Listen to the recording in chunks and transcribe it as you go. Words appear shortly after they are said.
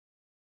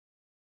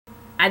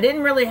I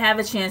didn't really have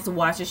a chance to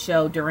watch the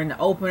show during the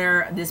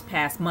opener this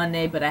past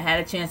Monday, but I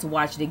had a chance to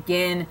watch it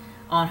again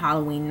on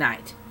Halloween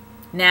night.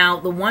 Now,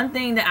 the one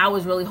thing that I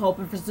was really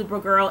hoping for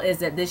Supergirl is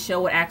that this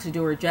show would actually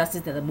do her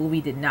justice that the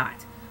movie did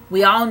not.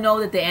 We all know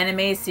that the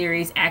animated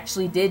series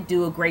actually did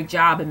do a great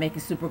job in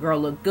making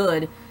Supergirl look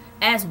good,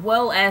 as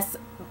well as,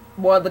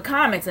 well, the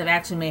comics have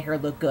actually made her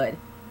look good.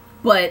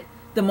 But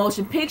the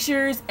motion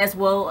pictures just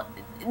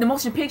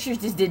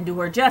didn't do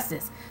her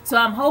justice. So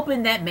I'm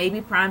hoping that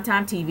maybe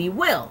primetime TV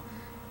will.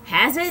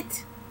 Has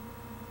it?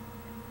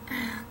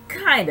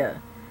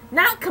 Kinda.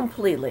 Not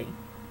completely.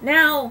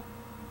 Now,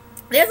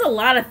 there's a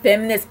lot of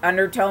feminist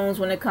undertones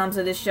when it comes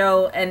to this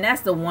show, and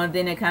that's the one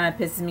thing that kind of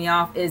pisses me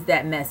off is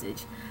that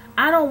message.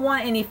 I don't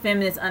want any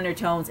feminist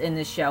undertones in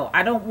this show.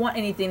 I don't want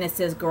anything that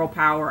says girl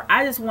power.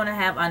 I just want to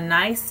have a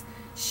nice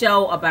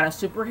show about a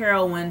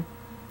superheroine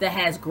that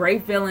has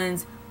great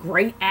villains,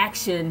 great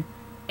action,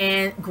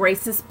 and great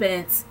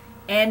suspense,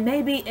 and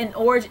maybe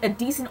a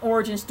decent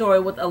origin story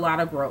with a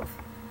lot of growth.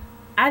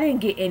 I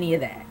didn't get any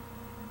of that.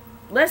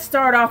 Let's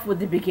start off with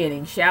the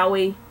beginning, shall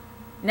we?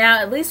 Now,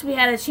 at least we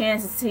had a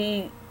chance to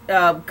see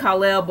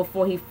Kal-El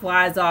before he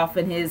flies off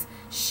in his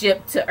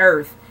ship to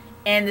Earth.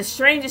 And the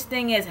strangest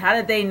thing is, how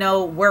did they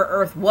know where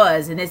Earth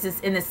was? And is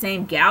this in the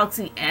same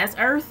galaxy as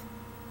Earth?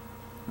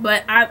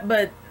 But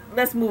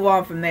let's move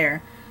on from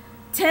there.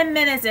 10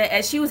 minutes,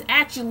 as she was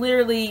actually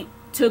literally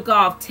took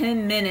off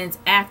 10 minutes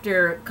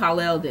after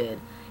Kal-El did.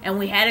 And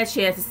we had a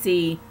chance to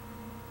see,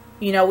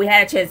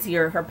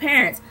 her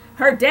parents.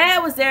 Her dad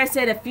was there,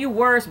 said a few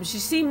words, but she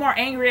seemed more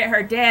angry at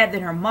her dad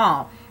than her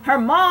mom. Her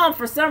mom,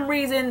 for some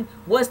reason,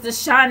 was the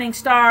shining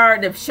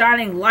star, the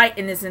shining light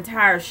in this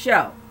entire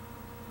show.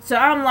 So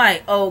I'm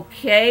like,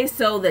 okay,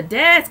 so the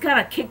dad's kind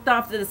of kicked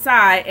off to the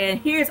side, and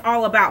here's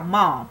all about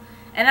mom.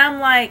 And I'm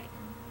like,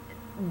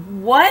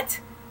 what?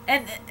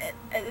 And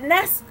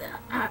that's,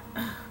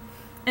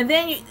 and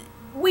then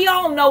we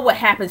all know what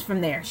happens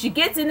from there. She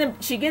gets in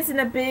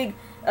a big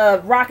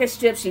rocket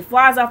ship. She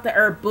flies off the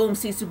Earth. Boom,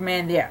 see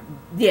Superman there.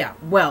 Yeah,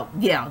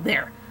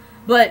 there.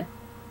 But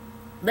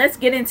let's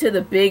get into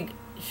the big,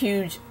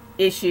 huge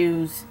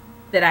issues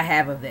that I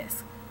have of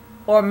this.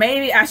 Or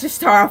maybe I should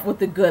start off with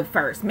the good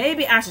first.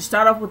 Maybe I should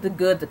start off with the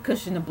good to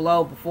cushion the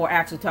blow before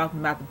actually talking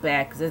about the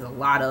bad, because there's a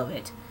lot of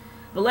it.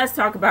 But let's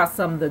talk about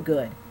some of the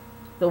good.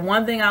 The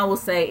one thing I will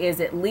say is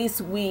at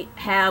least we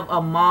have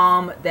a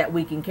mom that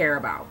we can care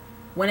about.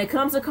 When it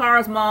comes to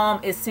Kara's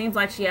mom, it seems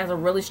like she has a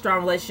really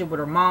strong relationship with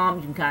her mom.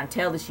 You can kind of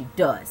tell that she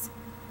does.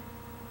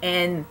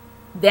 And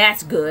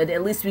that's good.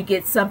 At least we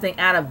get something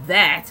out of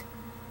that.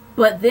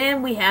 But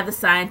then we have the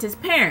scientist's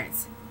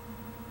parents.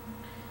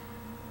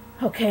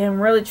 Okay, I'm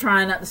really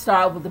trying not to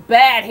start with the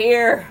bad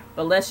here,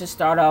 but let's just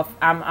start off.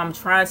 I'm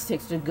trying to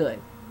stick to the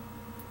good.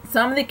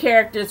 Some of the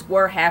characters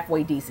were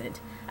halfway decent.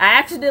 I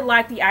actually did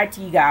like the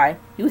IT guy.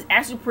 He was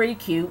actually pretty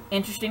cute,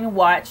 interesting to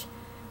watch,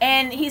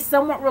 and he's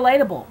somewhat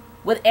relatable.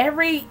 With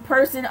every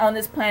person on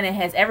this planet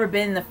has ever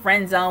been in the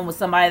friend zone with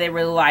somebody they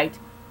really liked,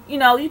 you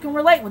can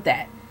relate with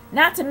that.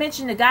 Not to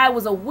mention the guy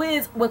was a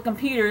whiz with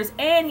computers,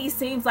 and he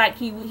seems like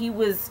he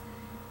was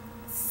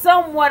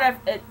somewhat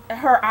of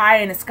her eye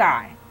in the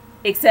sky.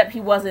 Except he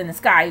wasn't in the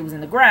sky, he was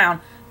in the ground.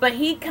 But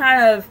he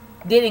kind of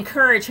did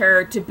encourage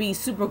her to be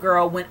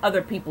Supergirl when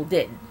other people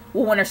didn't.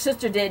 Well, when her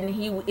sister didn't,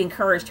 he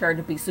encouraged her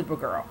to be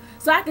Supergirl.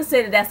 So I can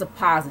say that that's a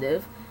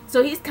positive.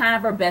 So he's kind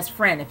of her best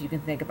friend, if you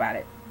can think about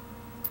it.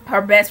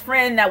 Her best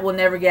friend that will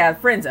never get out of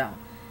the friend zone.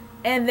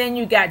 And then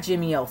you got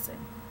Jimmy Olsen.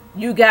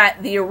 You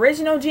got the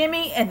original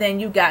Jimmy, and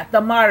then you got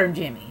the modern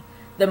Jimmy.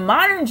 The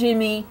modern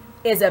Jimmy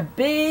is a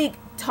big,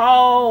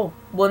 tall,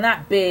 well,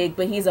 not big,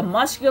 but he's a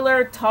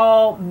muscular,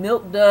 tall,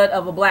 milk dud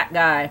of a black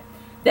guy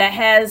that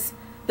has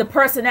the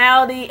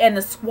personality and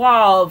the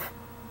suave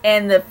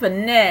and the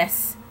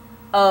finesse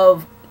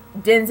of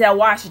Denzel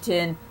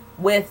Washington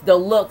with the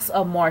looks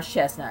of Morris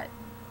Chestnut.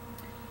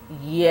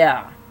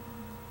 Yeah,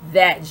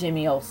 that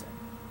Jimmy Olsen.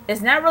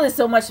 It's not really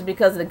so much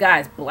because the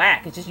guy's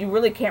black. It's just you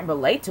really can't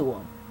relate to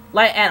him.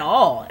 Like, at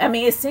all. I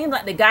mean, it seems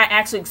like the guy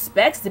actually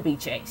expects to be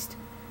chased.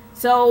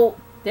 So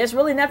there's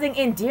really nothing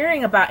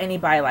endearing about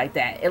anybody like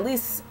that. At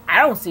least I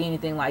don't see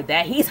anything like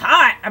that. He's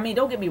hot. I mean,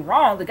 don't get me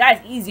wrong. The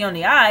guy's easy on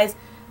the eyes,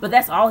 but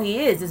that's all he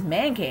is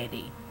man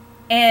candy.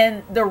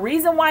 And the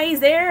reason why he's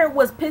there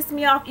was pissing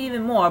me off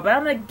even more. But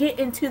I'm going to get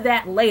into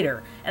that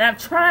later. And I'm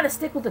trying to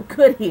stick with the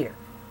good here.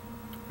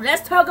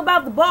 Let's talk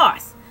about the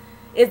boss.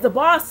 Is the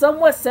boss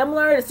somewhat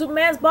similar to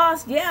Superman's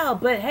boss? Yeah,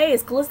 but hey,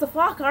 it's Calista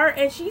Flockhart,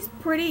 and she's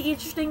pretty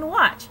interesting to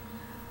watch.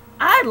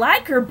 I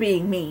like her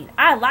being mean.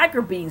 I like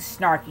her being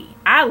snarky.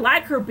 I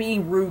like her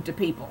being rude to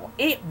people.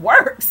 It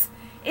works.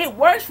 It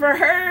works for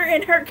her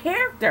and her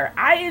character.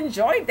 I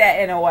enjoyed that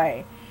in a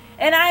way.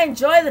 And I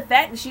enjoy the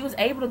fact that she was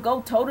able to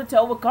go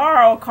toe-to-toe with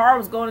Carl. Carl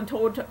was going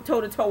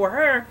toe-to-toe with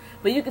her.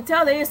 But you can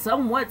tell there is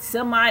somewhat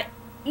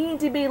need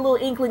to be a little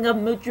inkling of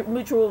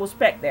mutual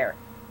respect there.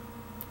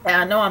 And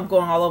I know I'm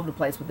going all over the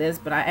place with this,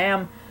 but I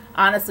am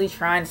honestly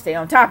trying to stay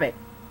on topic.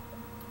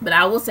 But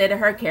I will say that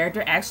her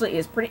character actually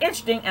is pretty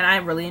interesting, and I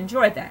really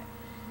enjoyed that.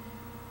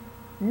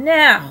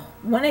 Now,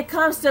 when it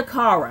comes to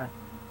Kara,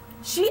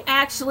 she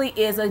actually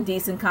is a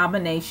decent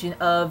combination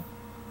of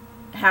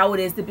how it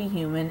is to be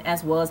human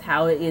as well as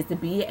how it is to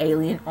be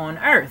alien on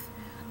Earth.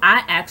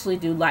 I actually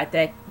do like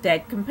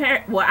that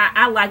compare. Well,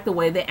 I like the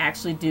way they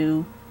actually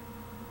do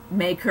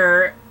make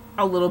her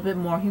a little bit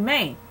more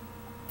humane.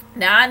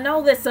 Now, I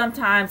know that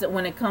sometimes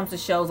when it comes to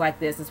shows like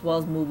this, as well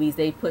as movies,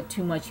 they put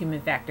too much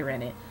human factor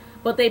in it.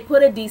 But they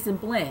put a decent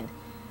blend.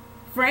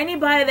 For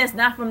anybody that's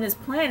not from this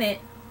planet,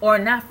 or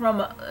not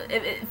from,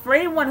 for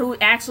anyone who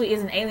actually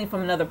is an alien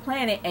from another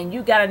planet, and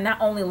you gotta not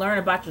only learn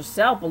about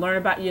yourself, but learn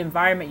about your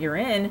environment you're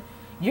in,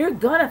 you're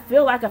gonna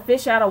feel like a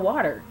fish out of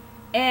water.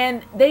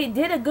 And they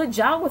did a good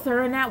job with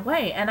her in that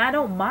way, and I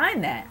don't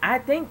mind that. I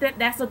think that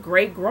that's a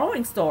great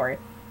growing story.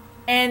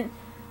 And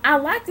I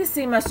like to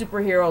see my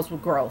superheroes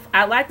with growth.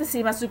 I like to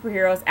see my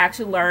superheroes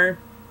actually learn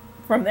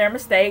from their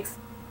mistakes,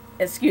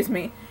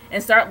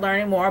 and start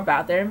learning more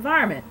about their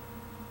environment.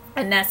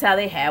 And that's how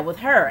they had with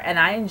her, and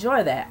I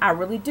enjoy that. I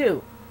really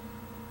do.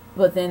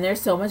 But then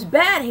there's so much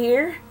bad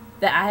here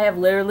that I have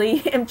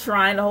literally am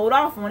trying to hold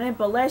off on it,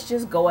 but let's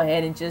just go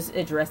ahead and just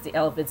address the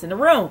elephants in the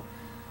room.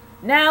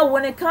 Now,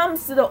 when it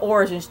comes to the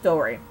origin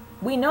story,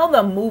 we know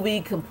the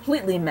movie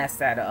completely messed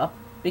that up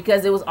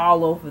because it was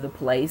all over the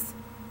place.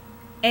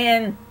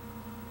 And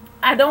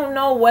I don't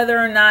know whether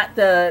or not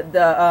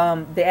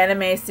the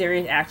anime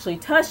series actually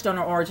touched on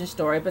her origin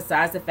story,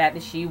 besides the fact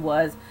that she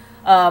was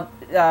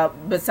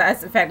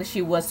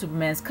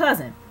Superman's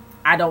cousin.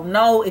 I don't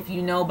know. If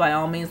you know, by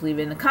all means, leave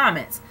it in the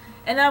comments.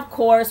 And of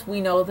course,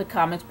 we know the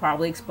comics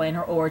probably explain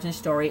her origin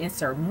story in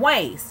certain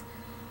ways.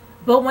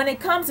 But when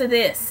it comes to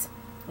this,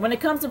 when it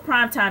comes to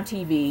primetime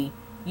TV,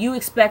 you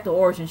expect the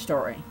origin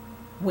story.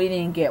 We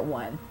didn't get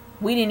one.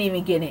 We didn't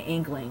even get an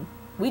inkling.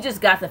 We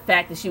just got the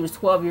fact that she was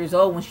 12 years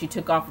old when she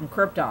took off from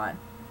Krypton.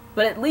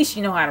 But at least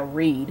you know how to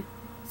read.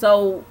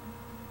 So,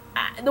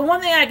 the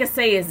one thing I can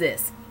say is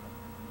this.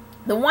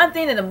 The one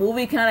thing that the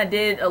movie kind of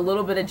did a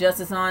little bit of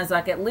justice on is,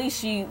 like, at least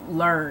she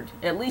learned.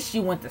 At least she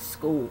went to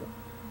school.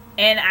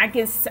 And I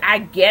guess I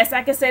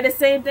could say the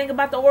same thing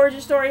about the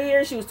origin story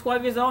here. She was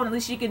 12 years old, and at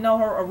least she could know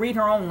her or read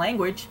her own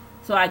language.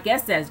 So I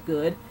guess that's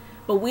good.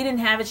 But we didn't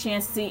have a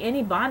chance to see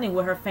any bonding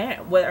with her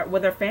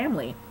with her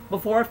family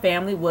before her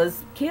family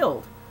was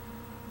killed.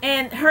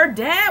 And her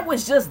dad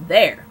was just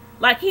there.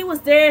 Like, he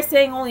was there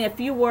saying only a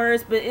few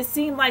words, but it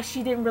seemed like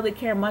she didn't really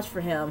care much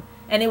for him.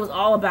 And it was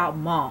all about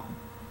mom.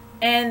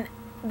 And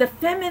the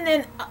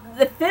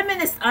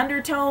feminist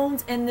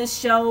undertones in this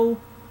show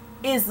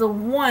is the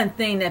one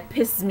thing that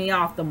pisses me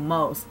off the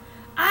most.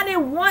 I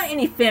didn't want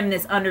any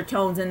feminist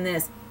undertones in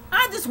this.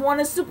 I just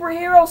want a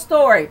superhero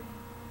story.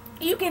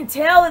 You can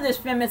tell that there's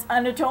feminist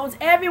undertones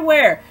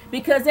everywhere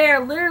because they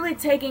are literally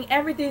taking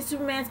everything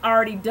Superman's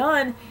already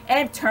done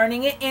and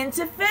turning it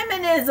into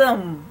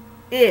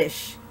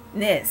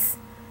feminism-ish-ness.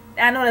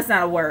 I know that's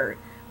not a word,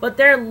 but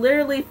they're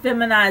literally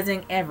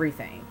feminizing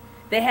everything.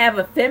 They have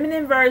a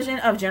feminine version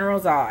of General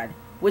Zod,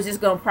 which is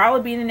going to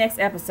probably be in the next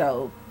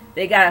episode.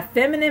 They got a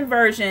feminine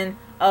version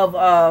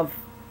of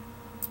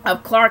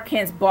Clark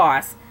Kent's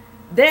boss.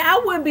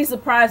 I wouldn't be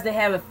surprised they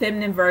have a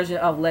feminine version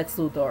of Lex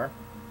Luthor,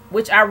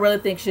 which I really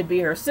think should be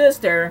her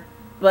sister,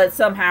 but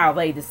somehow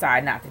they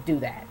decide not to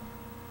do that.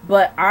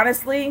 But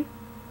honestly,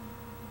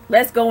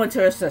 let's go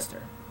into her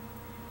sister.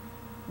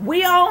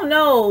 We all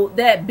know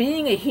that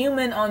being a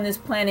human on this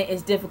planet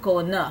is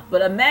difficult enough,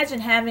 but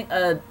imagine having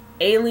an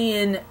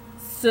alien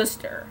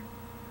sister.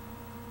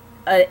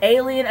 An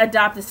alien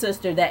adopted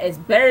sister that is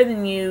better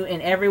than you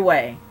in every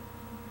way.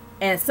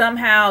 And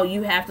somehow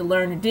you have to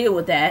learn to deal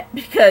with that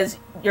because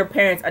your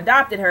parents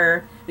adopted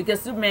her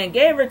because Superman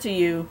gave her to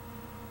you.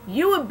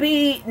 You would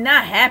be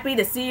not happy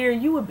to see her.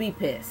 You would be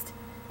pissed.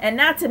 And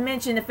not to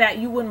mention the fact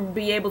you wouldn't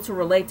be able to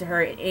relate to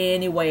her in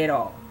any way at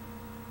all.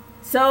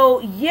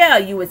 So, yeah,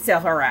 you would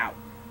sell her out.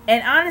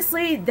 And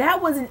honestly,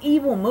 that was an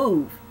evil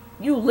move.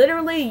 You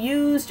literally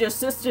used your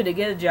sister to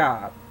get a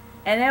job.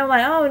 And they were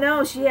like, oh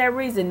no, she had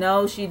reason.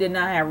 No, she did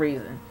not have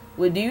reason.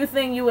 Well, do you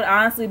think you would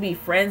honestly be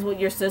friends with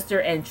your sister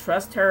and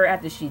trust her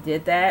after she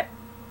did that?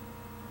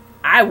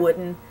 I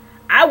wouldn't.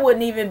 I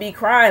wouldn't even be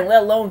crying,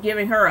 let alone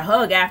giving her a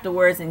hug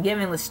afterwards and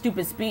giving a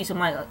stupid speech. I'm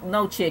like,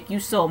 no, chick,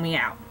 you sold me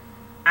out.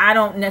 I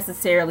don't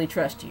necessarily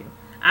trust you.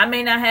 I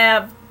may not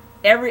have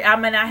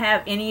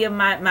any of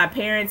my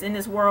parents in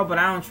this world, but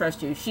I don't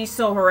trust you. She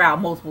sold her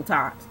out multiple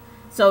times.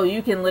 So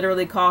you can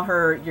literally call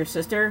her your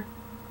sister?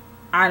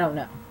 I don't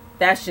know.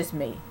 That's just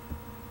me.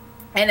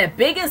 And the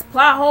biggest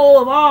plot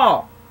hole of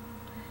all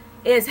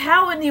is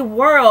how in the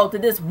world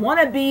did this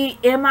wannabe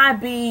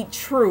MIB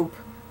troop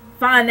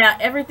find out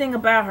everything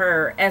about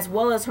her, as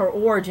well as her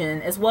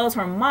origin, as well as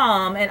her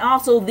mom, and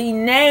also the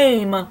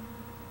name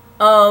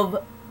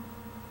of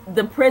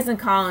the prison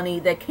colony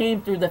that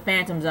came through the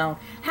Phantom Zone?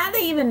 How do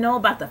they even know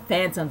about the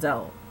Phantom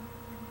Zone?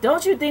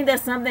 Don't you think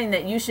that's something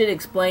that you should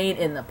explain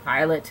in the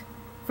pilot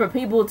for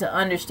people to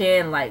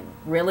understand? Like,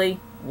 really?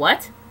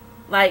 What?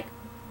 Like,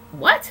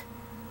 what?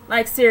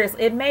 Like,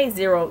 seriously, it made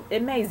zero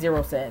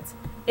sense.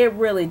 It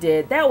really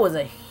did. That was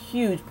a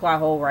huge plot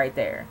hole right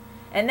there.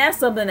 And that's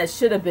something that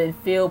should have been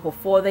filled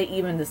before they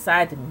even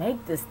decided to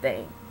make this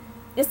thing.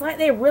 It's like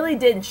they really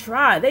didn't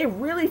try. They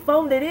really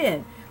phoned it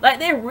in. Like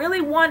they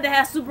really wanted to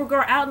have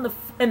Supergirl out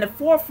in the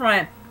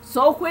forefront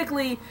so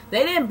quickly,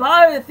 they didn't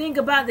bother to think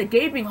about the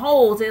gaping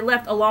holes they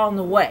left along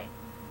the way.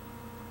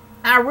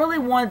 I really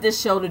wanted this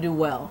show to do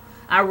well.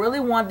 I really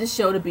wanted this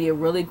show to be a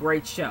really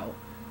great show.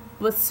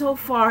 But so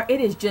far,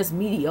 it is just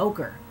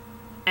mediocre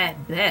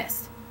at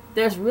best.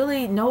 There's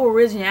really no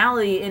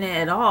originality in it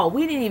at all.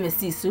 We didn't even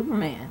see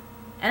Superman.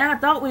 And I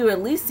thought we would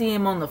at least see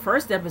him on the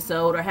first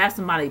episode or have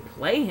somebody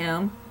play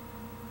him.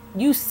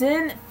 You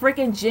send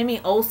freaking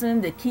Jimmy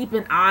Olsen to keep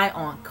an eye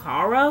on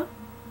Kara?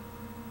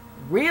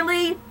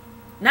 Really?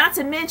 Not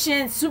to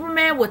mention,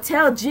 Superman would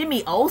tell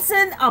Jimmy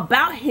Olsen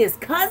about his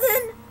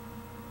cousin?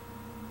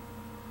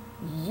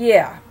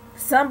 Yeah.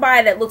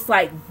 Somebody that looks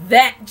like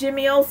that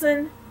Jimmy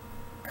Olsen?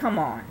 Come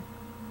on.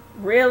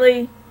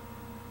 Really?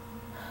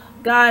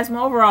 Guys,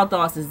 my overall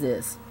thoughts is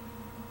this.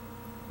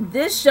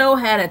 This show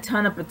had a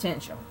ton of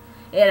potential.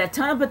 It had a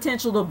ton of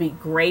potential to be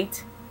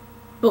great,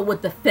 but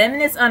with the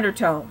feminist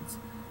undertones,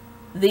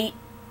 the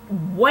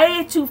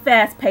way too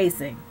fast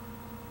pacing,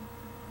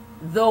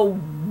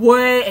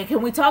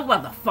 can we talk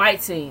about the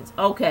fight scenes?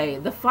 Okay,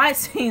 the fight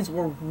scenes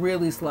were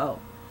really slow.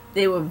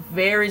 They were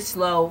very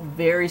slow,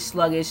 very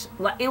sluggish.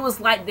 It was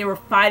like they were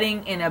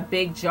fighting in a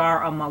big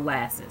jar of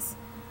molasses.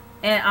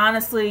 And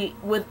honestly,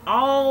 with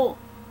all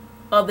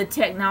of the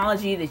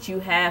technology that you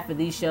have for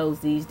these shows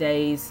these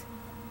days,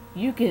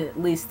 you can at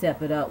least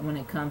step it up when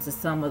it comes to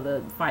some of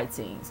the fight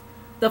scenes.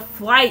 The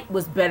flight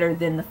was better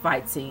than the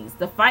fight scenes.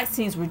 The fight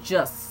scenes were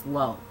just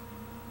slow.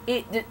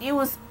 It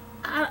was,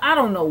 I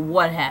don't know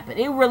what happened.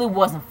 It really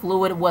wasn't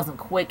fluid. It wasn't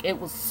quick. It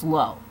was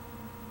slow.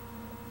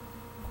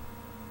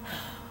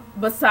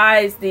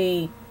 Besides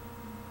there's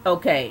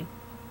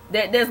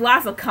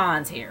lots of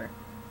cons here.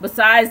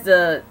 Besides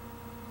the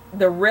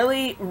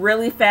really,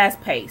 really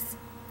fast pace.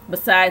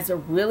 Besides the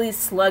really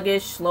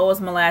sluggish, slow as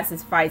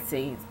molasses fight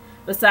scenes.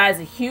 Besides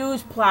the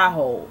huge plot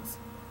holes.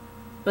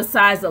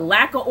 Besides the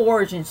lack of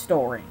origin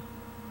story.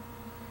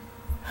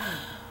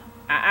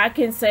 I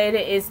can say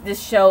that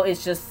this show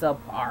is just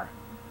subpar.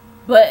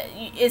 But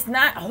it's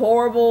not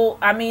horrible.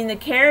 I mean, the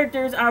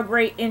characters are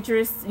great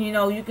interests. You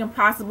know, you can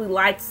possibly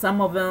like some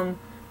of them.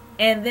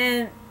 And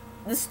then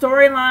the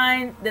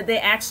storyline that they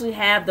actually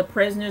have the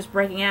prisoners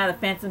breaking out of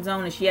the Phantom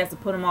Zone and she has to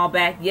put them all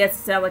back. Yes,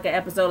 it sounds like an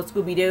episode of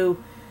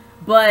Scooby-Doo.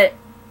 But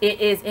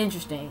it is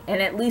interesting.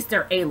 And at least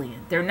they're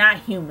alien. They're not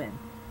human.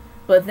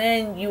 But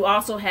then you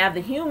also have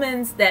the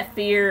humans that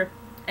fear.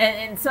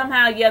 And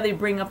somehow, yeah, they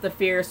bring up the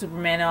fear of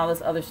Superman and all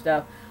this other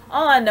stuff.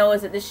 All I know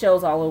is that this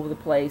show's all over the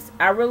place.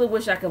 I really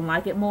wish I could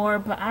like it more,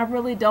 but I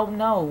really don't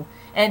know.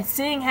 And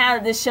seeing how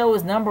this show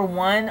is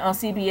 #1 on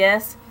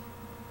CBS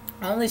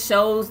only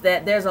shows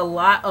that there's a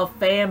lot of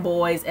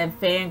fanboys and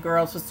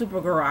fangirls for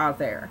Supergirl out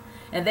there.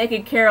 And they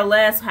could care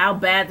less how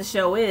bad the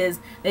show is.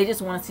 They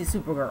just want to see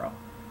Supergirl.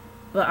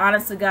 But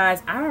honestly,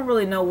 guys, I don't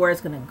really know where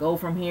it's going to go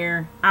from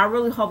here. I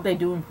really hope they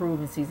do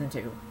improve in Season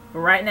 2. But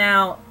right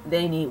now,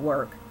 they need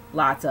work.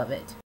 Lots of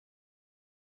it.